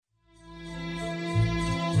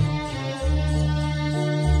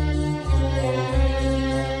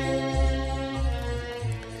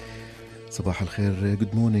Sabah al-Khair,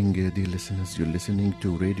 good morning dear listeners. You're listening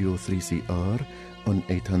to Radio 3CR on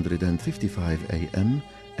 855 AM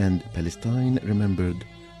and Palestine Remembered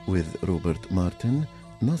with Robert Martin,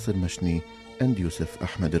 Nasser Mashni and Yusuf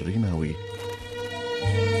Ahmed al-Rimawi.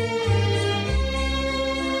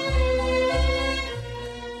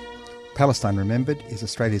 Palestine Remembered is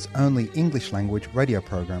Australia's only English-language radio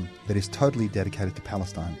program that is totally dedicated to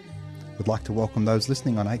Palestine. We'd like to welcome those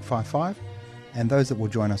listening on 855 and those that will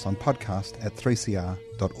join us on podcast at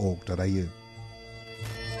 3cr.org.au.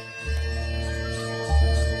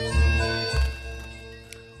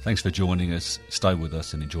 Thanks for joining us. Stay with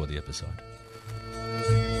us and enjoy the episode.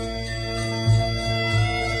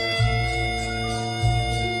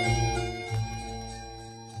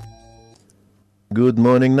 Good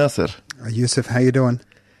morning, Nasser. Yusuf, how you doing?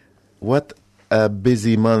 What a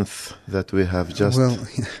busy month that we have just... Well,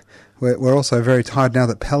 we're also very tired now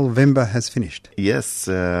that Palvember has finished. Yes,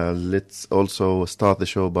 let's also start the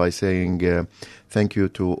show by saying thank you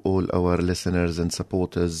to all our listeners and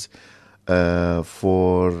supporters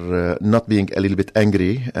for not being a little bit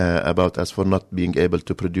angry about us for not being able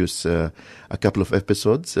to produce a couple of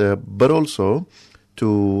episodes, but also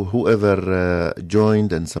to whoever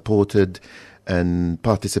joined and supported and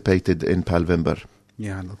participated in Palvember.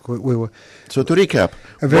 Yeah, look, we were. So to recap,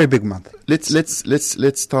 a very big month. Let's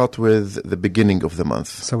start with the beginning of the month.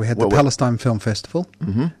 So we had the Palestine Film Festival.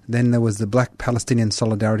 Mm-hmm. Then there was the Black Palestinian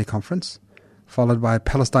Solidarity Conference, followed by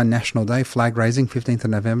Palestine National Day, flag raising, 15th of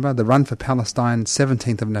November. The Run for Palestine,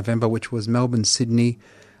 17th of November, which was Melbourne, Sydney,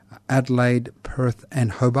 Adelaide, Perth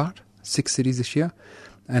and Hobart, 6 cities this year.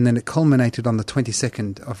 And then it culminated on the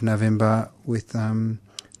 22nd of November with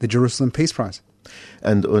the Jerusalem Peace Prize.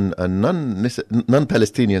 And on a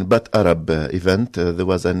non-Palestinian but Arab event, there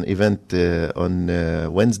was an event on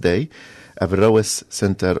Wednesday, Abu Rawis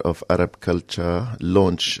Center of Arab Culture the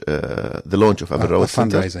launch of Abu Rawis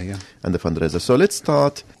Center fundraiser, yeah. And the fundraiser. So let's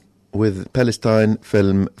start with Palestine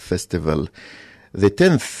Film Festival, the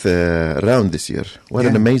 10th round this year. What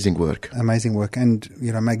an amazing work! Amazing work, and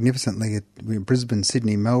magnificently. Brisbane,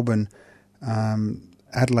 Sydney, Melbourne.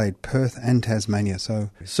 Adelaide, Perth and Tasmania. So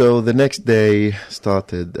the next day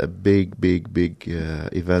started a big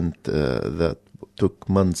event that took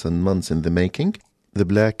months and months in the making. The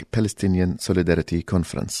Black Palestinian Solidarity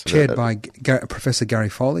Conference. Chaired by Professor Gary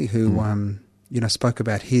Foley, who spoke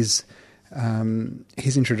about his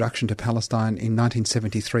introduction to Palestine in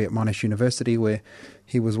 1973 at Monash University, where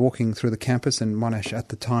he was walking through the campus, and Monash at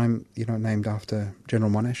the time, named after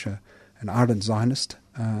General Monash, an ardent Zionist,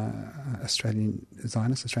 Australian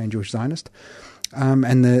Jewish Zionist.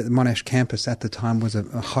 And the Monash campus at the time was a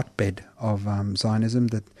hotbed of Zionism.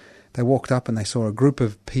 That they walked up and they saw a group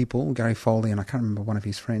of people, Gary Foley and I can't remember one of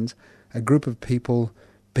his friends, a group of people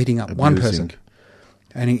beating up one person.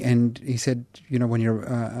 And he said, when you're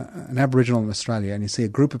an Aboriginal in Australia and you see a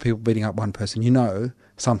group of people beating up one person,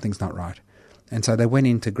 something's not right. And so they went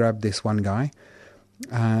in to grab this one guy,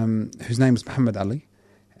 whose name was Muhammad Ali.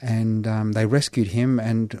 And they rescued him,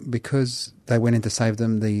 and because they went in to save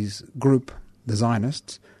them, these group, the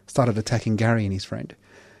Zionists, started attacking Gary and his friend.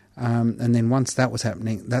 And then once that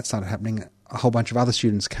started happening, a whole bunch of other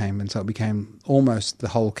students came, and so it became almost the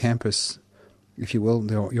whole campus, if you will.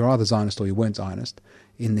 You're either Zionist or you weren't Zionist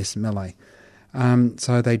in this melee.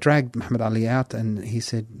 So they dragged Muhammad Ali out, and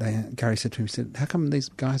Gary said to him, how come these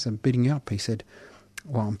guys are beating you up? He said,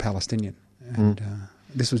 well, I'm Palestinian. And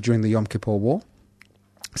this was during the Yom Kippur War.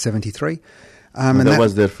 73. And that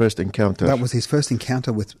was their first encounter. That was his first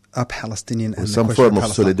encounter with a Palestinian. And some form of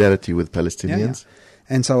solidarity with Palestinians.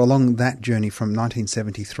 Yeah. And so along that journey from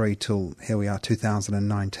 1973 till here we are,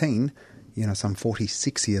 2019, some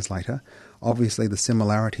 46 years later, obviously the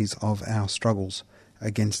similarities of our struggles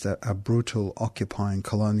against a brutal occupying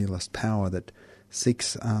colonialist power that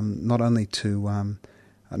seeks not only to,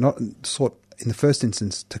 sought in the first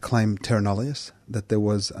instance to claim terra nullius, that there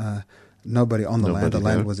was... nobody on the land. The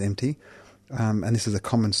land was empty. And this is a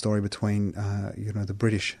common story between, the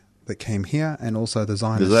British that came here and also the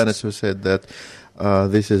Zionists. The Zionists who said that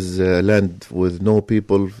this is a land with no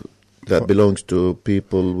people that belongs to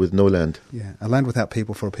people with no land. Yeah, a land without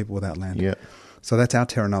people for a people without land. Yeah. So that's our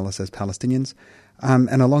terra nullius as Palestinians.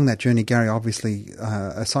 And along that journey, Gary obviously,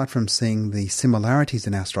 aside from seeing the similarities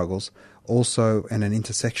in our struggles, also on an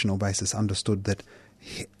intersectional basis understood that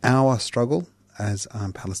our struggle as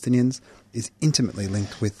Palestinians is intimately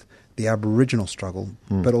linked with the Aboriginal struggle,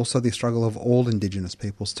 but also the struggle of all indigenous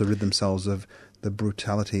peoples to rid themselves of the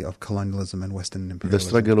brutality of colonialism and Western imperialism. The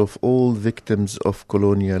struggle of all victims of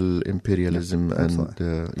colonial imperialism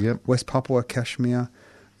and West Papua, Kashmir,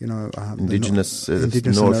 indigenous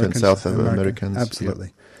North and South Americans.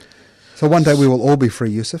 Absolutely. So one day we will all be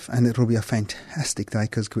free, Yusuf, and it will be a fantastic day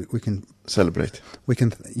because we can Celebrate. we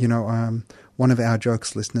can, one of our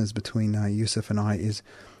jokes, listeners, between Yusuf and I is,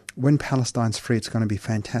 when Palestine's free, it's going to be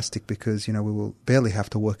fantastic because, we will barely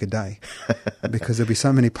have to work a day because there'll be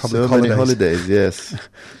so many public holidays. Many holidays, yes.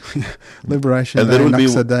 Liberation And Day, there will be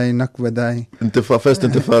Naqsa Day, Nakba Day. First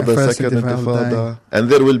Intifada, First second Intifada. And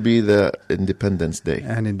there will be the Independence Day.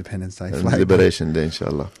 And Independence Day. And Flag Liberation Day,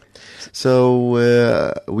 inshallah.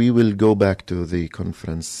 So we will go back to the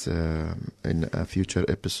conference in a future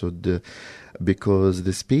episode because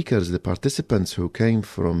the speakers, the participants who came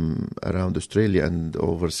from around Australia and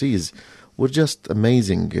overseas were just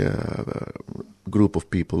amazing group of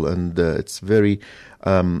people, and it's very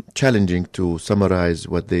challenging to summarize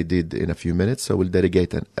what they did in a few minutes, so we'll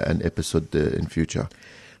dedicate an episode in future.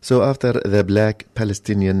 So after the Black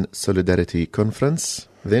Palestinian Solidarity Conference,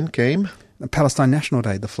 then came Palestine National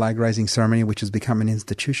Day, the flag-raising ceremony, which has become an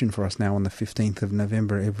institution for us now on the 15th of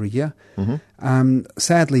November every year. Mm-hmm.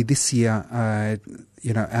 Sadly, this year, our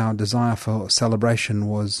desire for celebration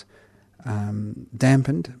was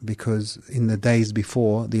dampened because in the days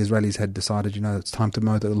before, the Israelis had decided, it's time to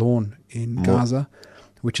mow the lawn in Gaza,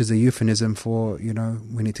 which is a euphemism for,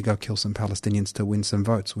 we need to go kill some Palestinians to win some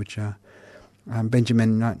votes, which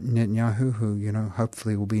Benjamin Netanyahu, who,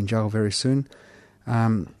 hopefully will be in jail very soon,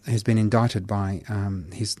 has been indicted by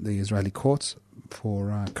the Israeli courts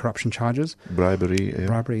for corruption charges. Bribery,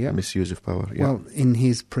 yeah. Misuse of power, yeah. Well, in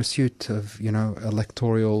his pursuit of,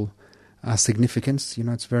 electoral significance,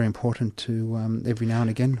 it's very important to, every now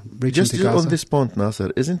and again, reach Just into Gaza. on this point,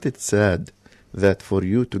 Nasser, isn't it sad that for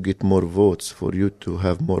you to get more votes, for you to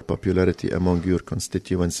have more popularity among your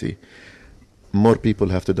constituency, more people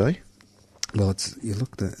have to die? Well,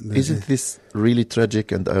 Isn't this really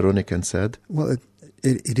tragic and ironic and sad? Well,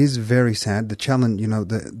 it is very sad. The challenge,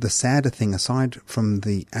 the sadder thing, aside from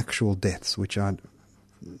the actual deaths, which are,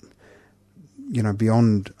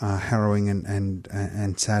 beyond harrowing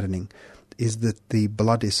and saddening, is that the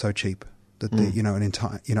blood is so cheap that an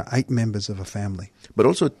entire, 8 members of a family. But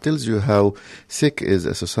also it tells you how sick is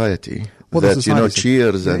a society that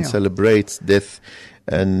cheers and celebrates death.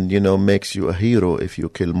 And, makes you a hero if you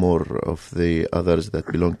kill more of the others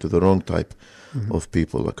that belong to the wrong type of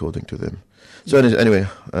people, according to them. So anyway,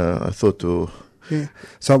 I thought to... Yeah.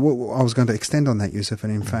 So I was going to extend on that, Yusuf,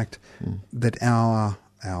 and in fact, that our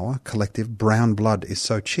collective brown blood is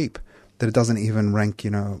so cheap that it doesn't even rank,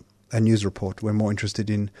 a news report. We're more interested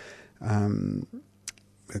in...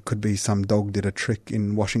 it could be some dog did a trick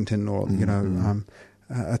in Washington or,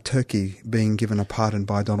 a turkey being given a pardon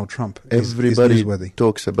by Donald Trump. Everybody is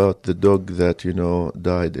talks about the dog that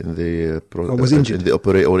died in the was injured in the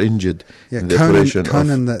or injured in the Conan, operation.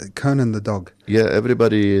 Conan the dog. Yeah,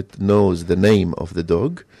 everybody knows the name of the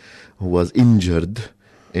dog who was injured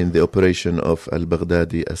in the operation of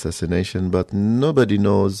al-Baghdadi assassination, but nobody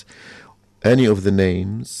knows any of the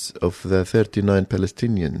names of the 39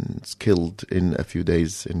 Palestinians killed in a few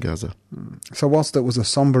days in Gaza. So whilst it was a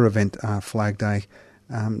somber event, Flag Day,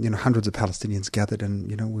 hundreds of Palestinians gathered,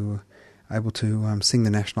 and we were able to sing the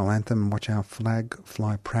national anthem and watch our flag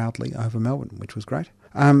fly proudly over Melbourne, which was great.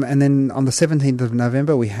 And then on the 17th of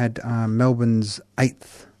November, we had Melbourne's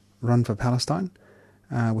 8th Run for Palestine,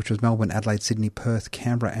 which was Melbourne, Adelaide, Sydney, Perth,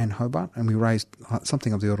 Canberra and Hobart, and we raised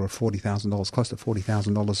something of the order of $40,000, close to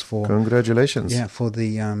 $40,000 for... Congratulations. Yeah, for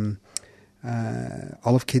the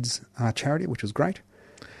Olive Kids charity, which was great.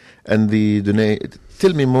 And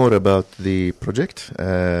tell me more about the project,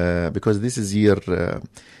 because this is year 5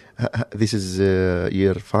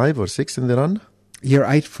 or 6 in the run? Year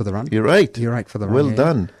 8 for the run. Year 8? Year 8 for the run. Well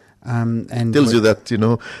done. And tells you that,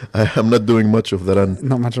 I'm not doing much of the run.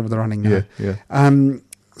 Not much of the running, no. Yeah.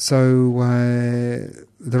 So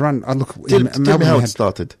the run, tell me how it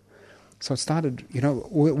started. So it started,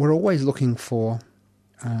 we're always looking for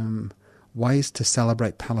ways to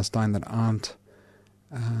celebrate Palestine that aren't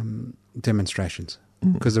demonstrations.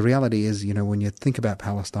 Because the reality is, when you think about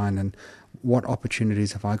Palestine and what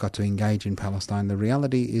opportunities have I got to engage in Palestine, the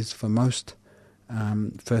reality is for most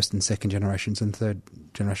first and second generations and third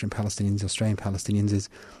generation Palestinians, Australian Palestinians, is,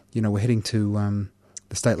 we're heading to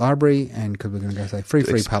the State Library, and because we're going to go say free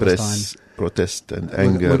Palestine, protest and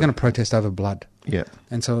anger. We're going to protest over blood. Yeah,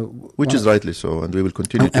 and so which is rightly so, and we will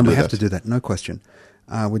continue to do that. And we have to do that, no question.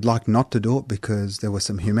 We'd like not to do it because there was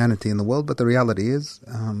some humanity in the world, but the reality is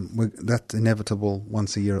that's inevitable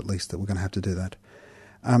once a year at least, that we're going to have to do that.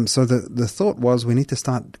 So the thought was we need to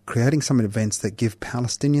start creating some events that give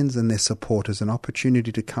Palestinians and their supporters an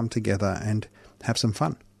opportunity to come together and have some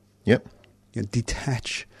fun. Yep.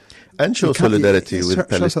 Detach. And show solidarity with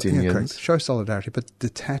Palestinians. Show solidarity, but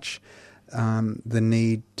detach the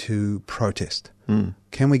need to protest.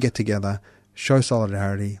 Can we get together, show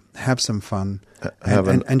solidarity, have some fun,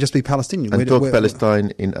 and just be Palestinian? And talk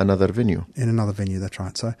Palestine in another venue. In another venue, that's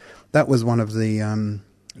right. So that was one of the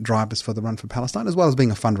drivers for the Run for Palestine, as well as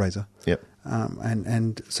being a fundraiser. Yep.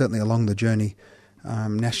 And certainly along the journey,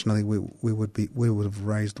 nationally, we would have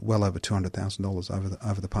raised well over $200,000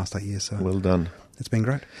 over the past 8 years. So well done. It's been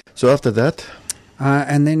great. So after that,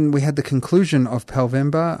 and then we had the conclusion of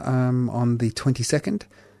Palvember on the 22nd,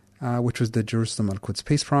 which was the Jerusalem Al-Quds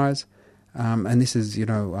Peace Prize. And this is,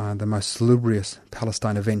 the most salubrious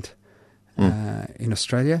Palestine event in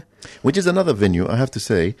Australia. Which is another venue, I have to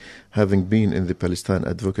say, having been in the Palestine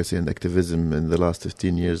advocacy and activism in the last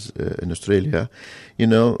 15 years in Australia,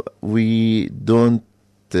 we don't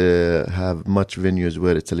have much venues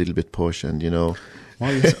where it's a little bit posh and, Well,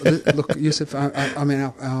 yes, look, Yusuf,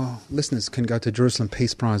 our listeners can go to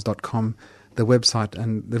JerusalemPeacePrize.com, the website,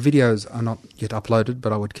 and the videos are not yet uploaded,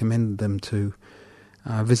 but I would commend them to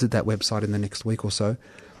visit that website in the next week or so.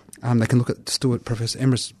 They can look at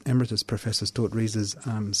Emeritus Professor Stuart Rees's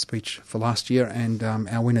speech for last year, and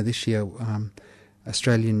our winner this year,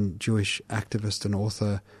 Australian Jewish activist and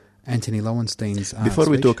author Anthony Lowenstein's Before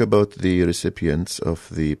speech. we talk about the recipients of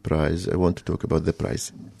the prize, I want to talk about the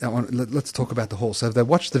prize. Let's talk about the hall. So if they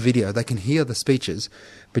watch the video, they can hear the speeches,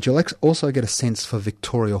 but you'll also get a sense for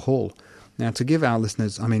Victoria Hall. Now, to give our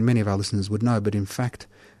listeners, many of our listeners would know, but in fact,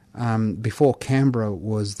 before Canberra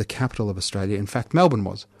was the capital of Australia, in fact, Melbourne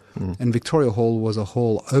was. And Victoria Hall was a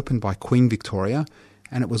hall opened by Queen Victoria,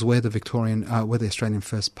 and it was where the Australian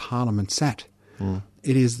First Parliament sat.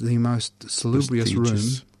 It is the most salubrious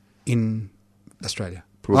room in Australia.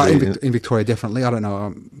 In Victoria, definitely. I don't know.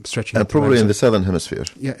 I'm stretching. And probably in the Southern Hemisphere.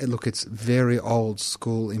 Yeah, look, it's very old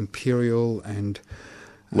school, imperial, and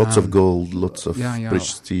lots of gold, lots of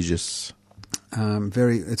prestigious.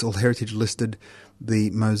 It's all heritage listed. The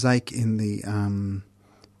mosaic in the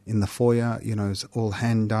foyer, is all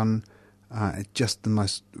hand done. Just the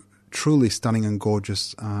most truly stunning and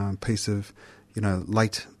gorgeous piece of,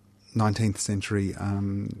 late 19th century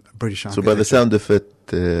British architecture. So by the sound of it,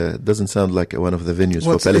 doesn't sound like one of the venues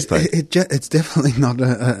for Palestine. It's definitely not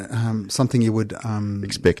something you would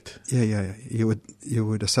expect. Yeah. You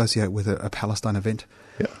would associate with a Palestine event.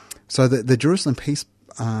 Yeah. So the Jerusalem Peace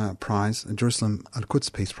Prize, the Jerusalem Al-Quds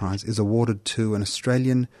Peace Prize, is awarded to an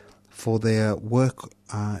Australian for their work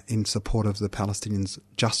in support of the Palestinians'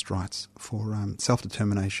 just rights, for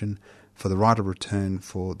self-determination, for the right of return,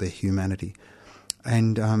 for their humanity.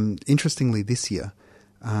 And interestingly, this year,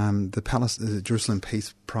 the Jerusalem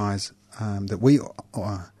Peace Prize that we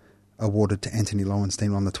awarded to Anthony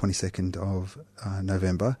Lowenstein on the 22nd of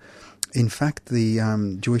November, in fact, the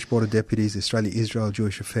Jewish Board of Deputies, the Australia-Israel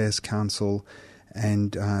Jewish Affairs Council,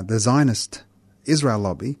 and the Zionist Israel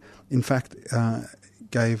Lobby, in fact,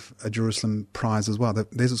 gave a Jerusalem Prize as well.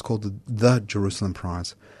 Theirs is called the Jerusalem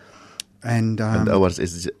Prize. And ours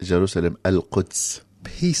is Jerusalem Al-Quds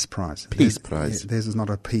Peace Prize. Peace Prize. Theirs is not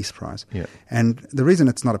a Peace Prize. Yeah. And the reason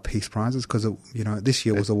it's not a Peace Prize is because, this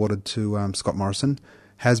year was awarded to Scott Morrison,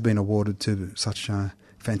 has been awarded to such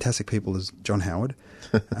fantastic people as John Howard.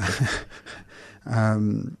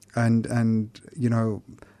 Ron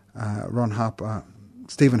Harper,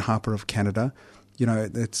 Stephen Harper of Canada,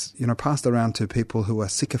 it's, passed around to people who are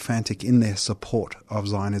sycophantic in their support of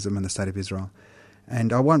Zionism and the State of Israel.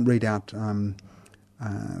 And I won't read out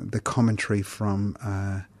the commentary from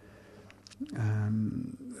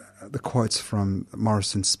the quotes from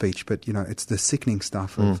Morrison's speech, but it's the sickening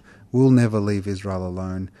stuff of "We'll never leave Israel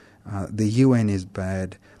alone. The UN is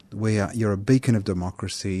bad. You're a beacon of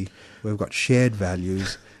democracy. We've got shared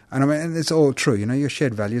values." And it's all true. Your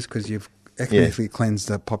shared values because you've ethnically cleansed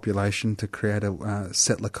the population to create a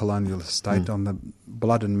settler colonial state on the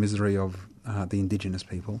blood and misery of the indigenous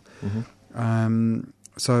people.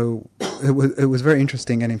 So it was very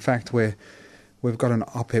interesting, and in fact, we've got an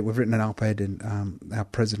op-ed. We've written an op-ed, and our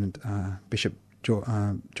president, Bishop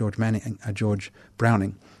George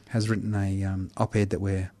Browning, has written a op-ed that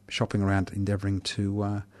we're shopping around, endeavouring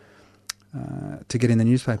to get in the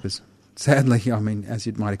newspapers. Sadly, as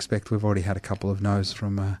you might expect, we've already had a couple of no's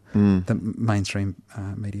from the mainstream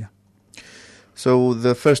media. So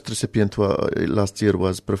the first recipient last year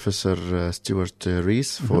was Professor Stuart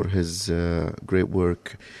Rees for his great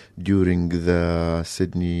work during the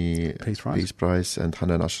Sydney Peace Prize and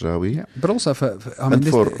Hanan Ashrawi. Yeah, but also for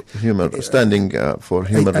standing for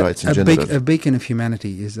human rights in general. A beacon of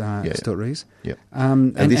humanity is Stuart Rees. Yeah.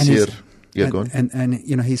 And this year, go on.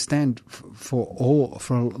 And he stands for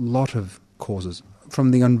a lot of causes,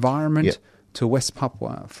 from the environment to West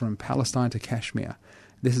Papua, from Palestine to Kashmir.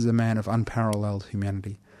 This is a man of unparalleled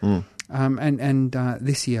humanity. And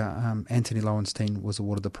this year, Anthony Lowenstein was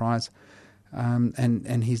awarded the prize.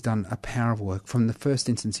 And he's done a power of work from the first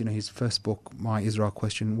instance, his first book, My Israel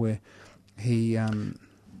Question, where the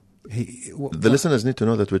listeners need to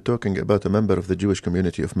know that we're talking about a member of the Jewish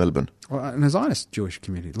community of Melbourne. Well, in a Zionist Jewish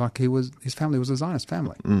community, like his family was a Zionist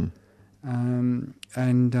family.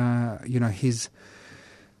 His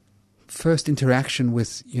first interaction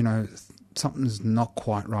with, something's not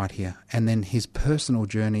quite right here. And then his personal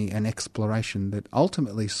journey and exploration that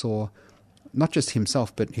ultimately saw not just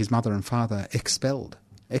himself, but his mother and father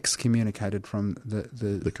excommunicated from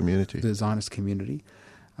the community, the Zionist community.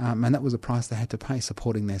 And that was a price they had to pay,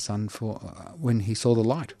 supporting their son for when he saw the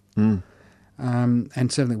light.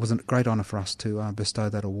 And certainly it was a great honour for us to bestow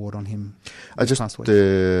that award on him. I just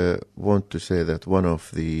want to say that one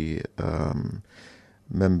of the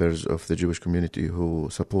members of the Jewish community who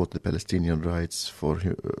support the Palestinian rights for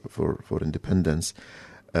independence,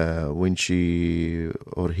 when she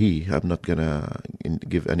or he, I'm not going to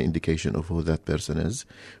give any indication of who that person is,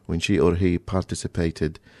 when she or he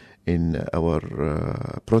participated in our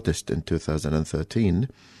protest in 2013,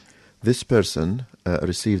 this person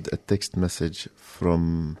received a text message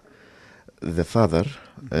from the father,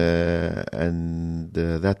 and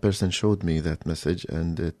that person showed me that message,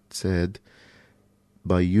 and it said,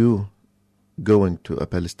 by you going to a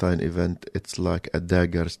Palestine event, it's like a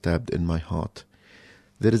dagger stabbed in my heart.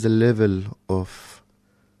 There is a level of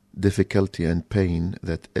difficulty and pain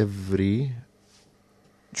that every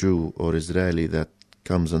Jew or Israeli that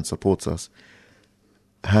comes and supports us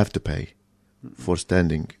have to pay for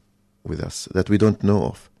standing with us that we don't know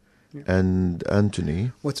of. Yeah. And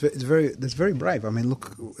Anthony, well, it's very brave. I mean,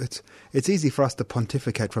 look, it's easy for us to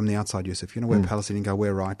pontificate from the outside, Yusuf. Where Palestinians go,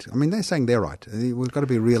 we're right. I mean, they're saying they're right. We've got to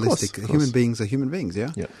be realistic. Of course. Human beings are human beings.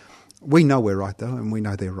 Yeah. We know we're right though, and we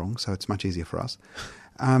know they're wrong. So it's much easier for us.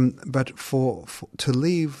 But for to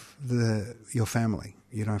leave your family,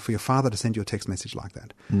 for your father to send you a text message like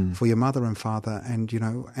that, for your mother and father, and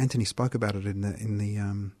Anthony spoke about it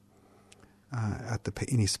in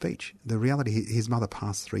his speech. The reality, his mother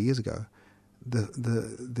passed 3 years ago.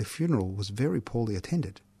 The funeral was very poorly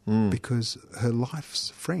attended because her life's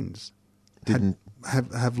friends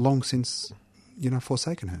have long since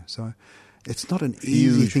forsaken her. So it's not an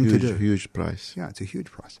easy thing to do. Huge price. Yeah, it's a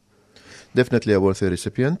huge price. Definitely a worthy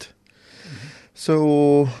recipient.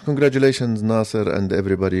 So congratulations, Nasser, and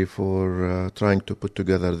everybody for trying to put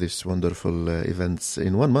together these wonderful events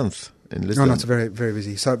in 1 month in Lisbon. No, it's very, very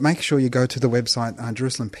busy. So make sure you go to the website,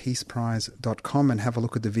 JerusalemPeacePrize.com, and have a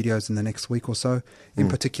look at the videos in the next week or so. In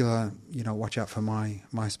particular, watch out for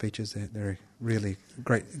my speeches. They're really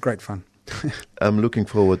great fun. I'm looking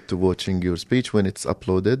forward to watching your speech when it's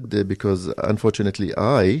uploaded because unfortunately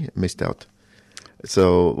I missed out.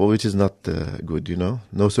 So, which is not good,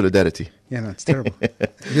 no solidarity. Yeah, no, it's terrible.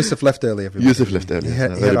 Yusuf left early, everybody. Yusuf left early. He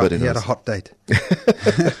had a hot date.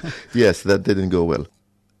 Yes, that didn't go well.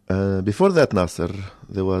 Before that, Nasser,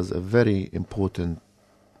 there was a very important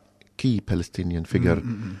key Palestinian figure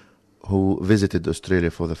who visited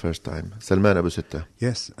Australia for the first time, Salman Abu Sitta.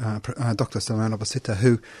 Yes, Dr. Salman Abu Sitta,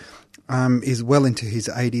 who is well into his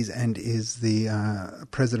 80s and is the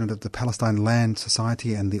president of the Palestine Land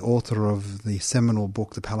Society and the author of the seminal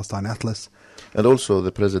book, The Palestine Atlas. And also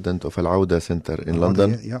the president of Al-Auda Center in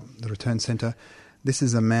London. Yeah, the Return Center. This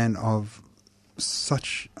is a man of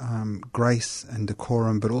such grace and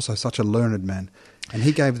decorum, but also such a learned man. And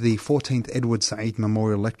he gave the 14th Edward Said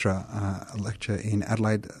Memorial Lecture in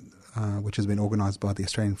Adelaide, which has been organised by the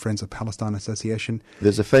Australian Friends of Palestine Association.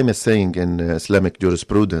 There's a famous saying in Islamic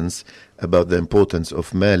jurisprudence about the importance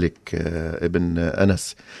of Malik ibn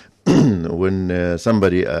Anas. When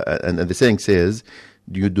somebody, and the saying says,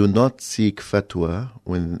 you do not seek fatwa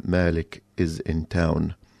when Malik is in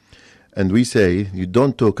town. And we say, you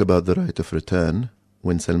don't talk about the right of return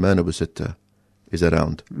when Salman Abu Sitta is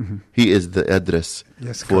around. He is the address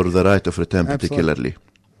for the right of return particularly.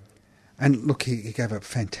 And look, he gave a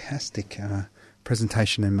fantastic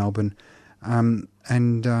presentation in Melbourne, and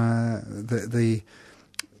the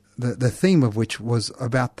theme of which was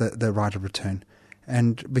about the right of return,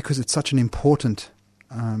 and because it's such an important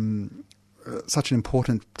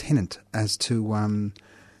tenet as to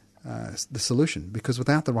the solution. Because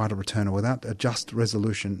without the right of return or without a just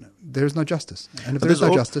resolution, there is no justice, and if there is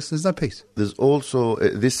no justice, there's no peace. There's also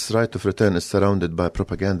this right of return is surrounded by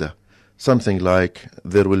propaganda. Something like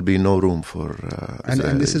there will be no room for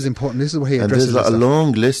and this is important. This is where he addresses and there's a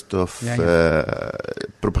long list of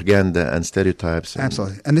propaganda and stereotypes.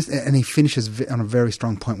 Absolutely, and he finishes on a very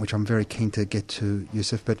strong point, which I'm very keen to get to,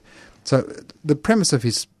 Yusuf. But so the premise of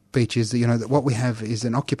his Beach, is that, that what we have is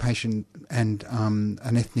an occupation and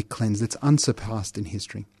an ethnic cleanse that's unsurpassed in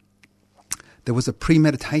history. There was a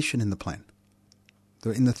premeditation in the plan.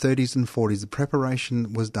 In the 30s and 40s, the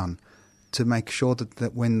preparation was done to make sure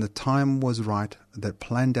that when the time was right, that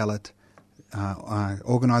Plan Dalet,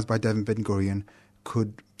 organised by David Ben-Gurion,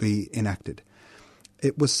 could be enacted.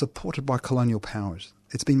 It was supported by colonial powers.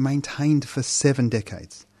 It's been maintained for 7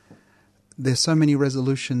 decades. There's so many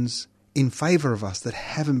resolutions in favour of us that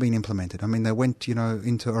haven't been implemented. I mean, they went,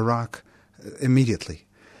 into Iraq immediately.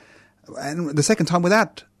 And the second time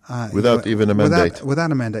without even a mandate.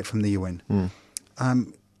 Without a mandate from the UN.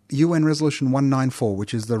 UN Resolution 194,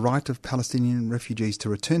 which is the right of Palestinian refugees to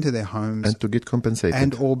return to their homes and to get compensated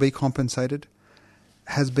and or be compensated,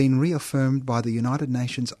 has been reaffirmed by the United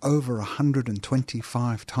Nations over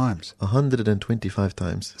 125 times. 125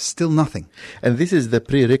 times. Still nothing. And this is the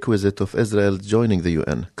prerequisite of Israel joining the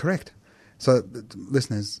UN. Correct. So,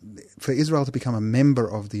 listeners, for Israel to become a member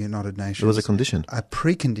of the United Nations, there was a condition, a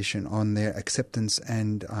precondition on their acceptance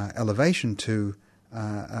and elevation to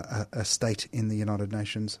a state in the United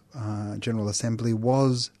Nations General Assembly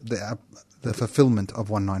was the fulfillment of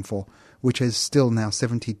 194, which is still now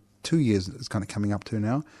 72 years, it's kind of coming up to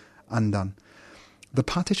now, undone. The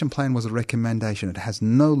partition plan was a recommendation. It has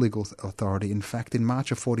no legal authority. In fact, in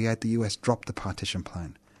March of 48, the US dropped the partition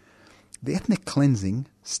plan. The ethnic cleansing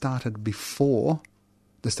started before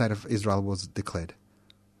the State of Israel was declared.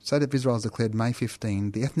 The State of Israel was declared May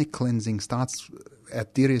 15. The ethnic cleansing starts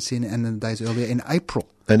at Deir Yassin and in the days earlier in April.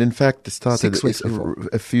 And in fact, it started 6 weeks before.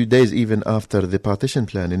 A few days even after the partition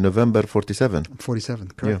plan in November 47. 47,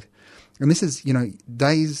 correct. Yeah. And this is,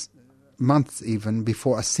 days, months even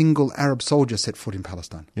before a single Arab soldier set foot in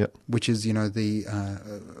Palestine. Yeah. Which is,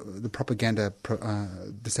 the propaganda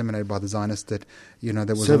disseminated by the Zionists that,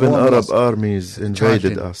 there was 7 Arab armies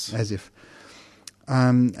invaded us. As if.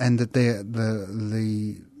 And that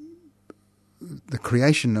the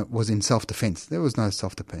creation was in self-defense. There was no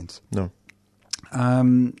self-defense. No.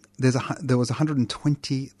 There was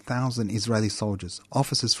 120,000 Israeli soldiers,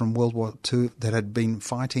 officers from World War II that had been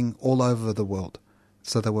fighting all over the world.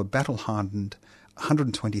 So they were battle-hardened,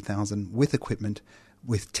 120,000 with equipment,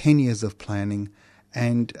 with 10 years of planning,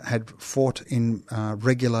 and had fought in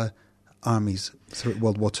regular armies through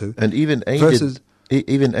World War II. And even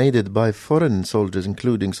aided by foreign soldiers,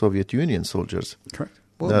 including Soviet Union soldiers. Correct.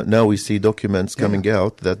 Now we see documents coming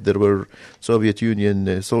out that there were Soviet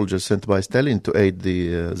Union soldiers sent by Stalin to aid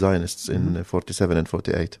the Zionists in 47 and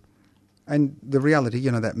 48. And the reality,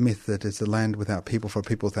 that myth that it's a land without people for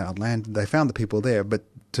people without land, they found the people there, but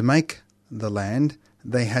to make the land,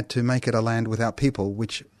 they had to make it a land without people,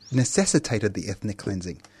 which necessitated the ethnic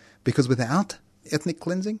cleansing. Because without ethnic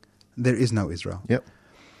cleansing, there is no Israel. Yep.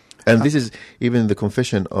 And this is even the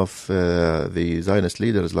confession of the Zionist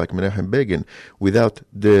leaders like Menachem Begin. Without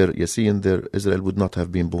Deir Yassin, Israel would not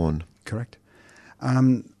have been born. Correct.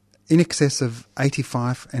 In excess of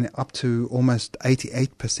 85 and up to almost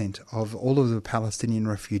 88% of all of the Palestinian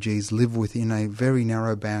refugees live within a very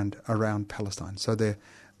narrow band around Palestine. So the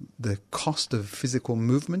cost of physical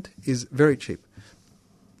movement is very cheap.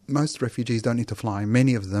 Most refugees don't need to fly.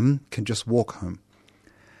 Many of them can just walk home.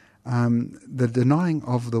 The denying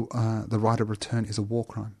of the right of return is a war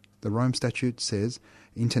crime. The Rome Statute says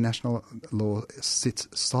international law sits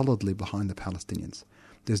solidly behind the Palestinians.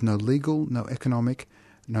 There's no legal, no economic,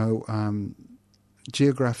 no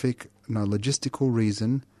geographic, no logistical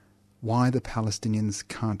reason why the Palestinians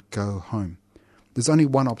can't go home. There's only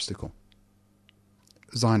one obstacle: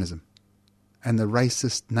 Zionism and the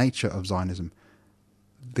racist nature of Zionism.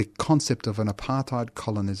 The concept of an apartheid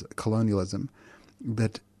colonialism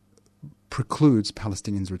that precludes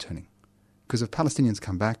Palestinians returning. Because if Palestinians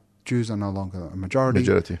come back, Jews are no longer a majority.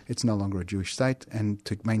 It's no longer a Jewish state. And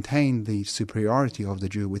to maintain the superiority of the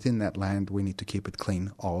Jew within that land, we need to keep it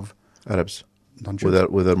clean of Arabs, non-Jews.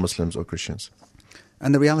 whether Muslims or Christians.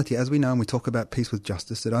 And the reality, as we know, and we talk about peace with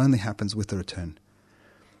justice, it only happens with the return.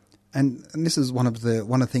 And this is one of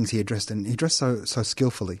the things he addressed, and he addressed so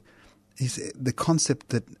skillfully, is the concept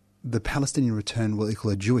that the Palestinian return will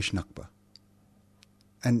equal a Jewish Nakba.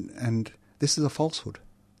 And this is a falsehood.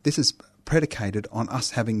 This is predicated on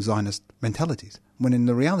us having Zionist mentalities, when in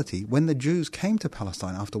the reality, when the Jews came to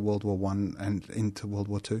Palestine after World War I and into World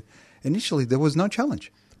War II, initially there was no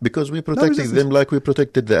challenge. Because we protected them like we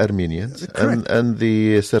protected the Armenians and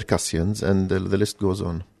the Circassians, and the list goes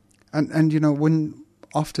on. And when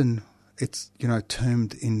often it's,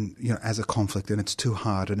 termed in, as a conflict and it's too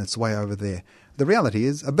hard and it's way over there. The reality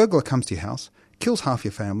is a burglar comes to your house, kills half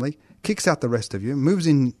your family, kicks out the rest of you, moves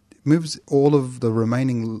all of the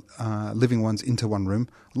remaining living ones into one room,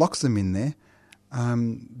 locks them in there,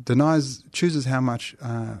 chooses how much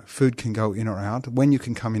food can go in or out, when you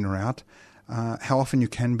can come in or out, how often you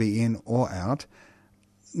can be in or out,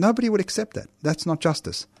 nobody would accept that. That's not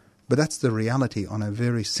justice. But that's the reality on a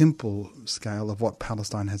very simple scale of what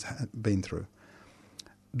Palestine has been through.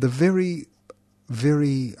 The very,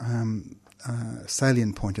 very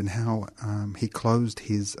salient point in how he closed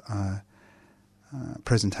his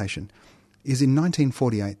presentation is in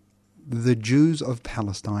 1948, the Jews of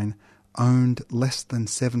Palestine owned less than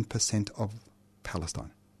 7% of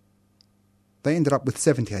Palestine. They ended up with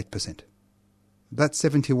 78%. That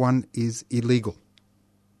 71 is illegal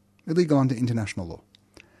under international law.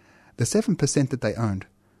 The 7% that they owned,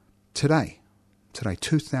 today,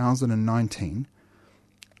 2019,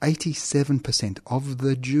 87% of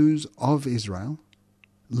the Jews of Israel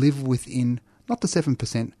live within, not the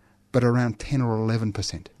 7%, but around 10 or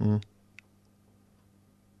 11%. Mm.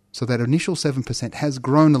 So that initial 7% has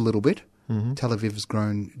grown a little bit. Mm-hmm. Tel Aviv's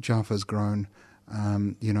grown, Jaffa's grown,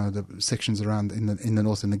 the sections around in the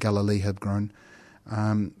north in the Galilee have grown.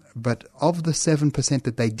 But of the 7%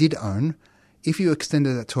 that they did own, if you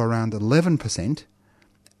extended that to around 11%,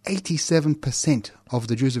 87% of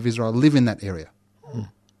the Jews of Israel live in that area,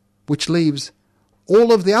 which leaves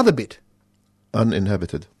all of the other bit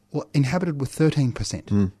uninhabited. Well, inhabited with 13%.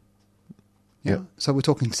 Mm. Yeah. Yeah. So we're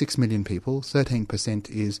talking 6 million people. 13%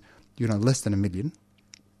 is, less than a million.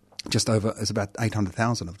 Just over, is about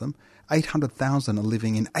 800,000 of them. 800,000 are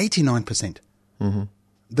living in 89%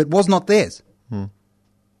 that was not theirs. Mm.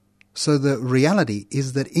 So the reality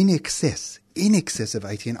is that in excess of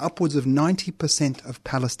 80 and upwards of 90% of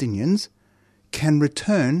Palestinians can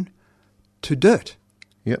return to dirt.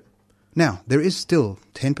 Yep. Now, there is still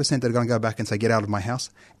 10% that are going to go back and say, get out of my house,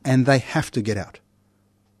 and they have to get out.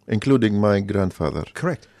 Including my grandfather.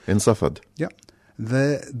 Correct. In Safad. Yep.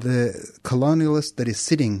 The colonialist that is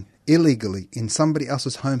sitting illegally in somebody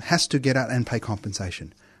else's home has to get out and pay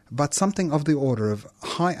compensation. But something of the order of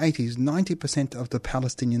high 80s, 90% of the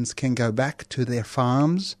Palestinians can go back to their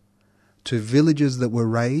farms, to villages that were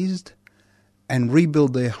raised, and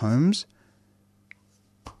rebuild their homes.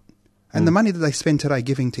 And the money that they spend today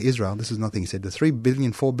giving to Israel, this is nothing he said, the $3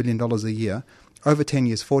 billion, $4 billion a year, over 10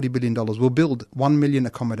 years, $40 billion, will build 1 million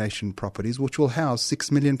accommodation properties, which will house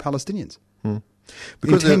 6 million Palestinians.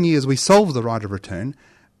 Because in 10 years, we solve the right of return.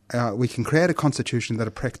 We can create a constitution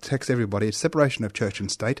that protects everybody, a separation of church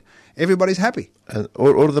and state. Everybody's happy.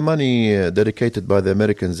 Or the money dedicated by the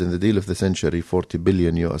Americans in the deal of the century, $40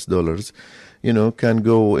 billion US dollars, can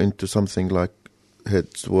go into something like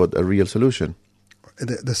head toward a real solution.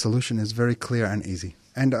 The solution is very clear and easy.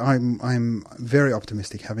 And I'm very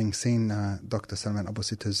optimistic, having seen Dr. Salman Abu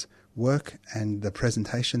Sitta's work and the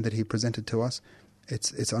presentation that he presented to us.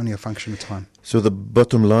 It's only a function of time. So the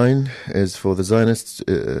bottom line is for the Zionists,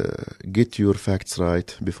 get your facts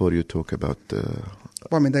right before you talk about... Well,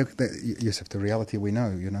 I mean, Yusuf, the reality we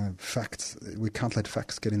know, facts, we can't let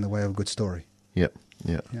facts get in the way of a good story. Yeah.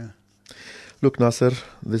 Look, Nasser,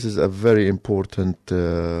 this is a very important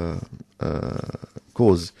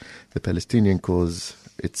cause. The Palestinian cause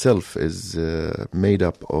itself is made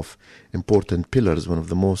up of important pillars. One of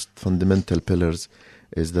the most fundamental pillars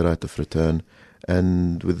is the right of return.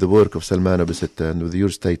 And with the work of Salman Abu Sitta and with your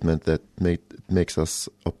statement, that makes us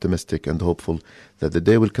optimistic and hopeful that the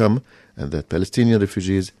day will come and that Palestinian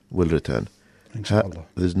refugees will return. Inshallah.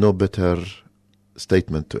 There's no better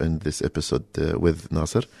statement to end this episode with,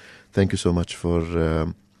 Nasser. Thank you so much for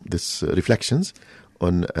this reflections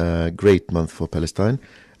on a great month for Palestine.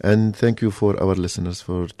 And thank you for our listeners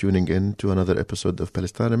for tuning in to another episode of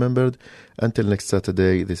Palestine Remembered. Until next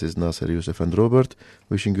Saturday, this is Nasser, Yusuf and Robert,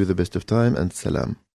 wishing you the best of time and salam.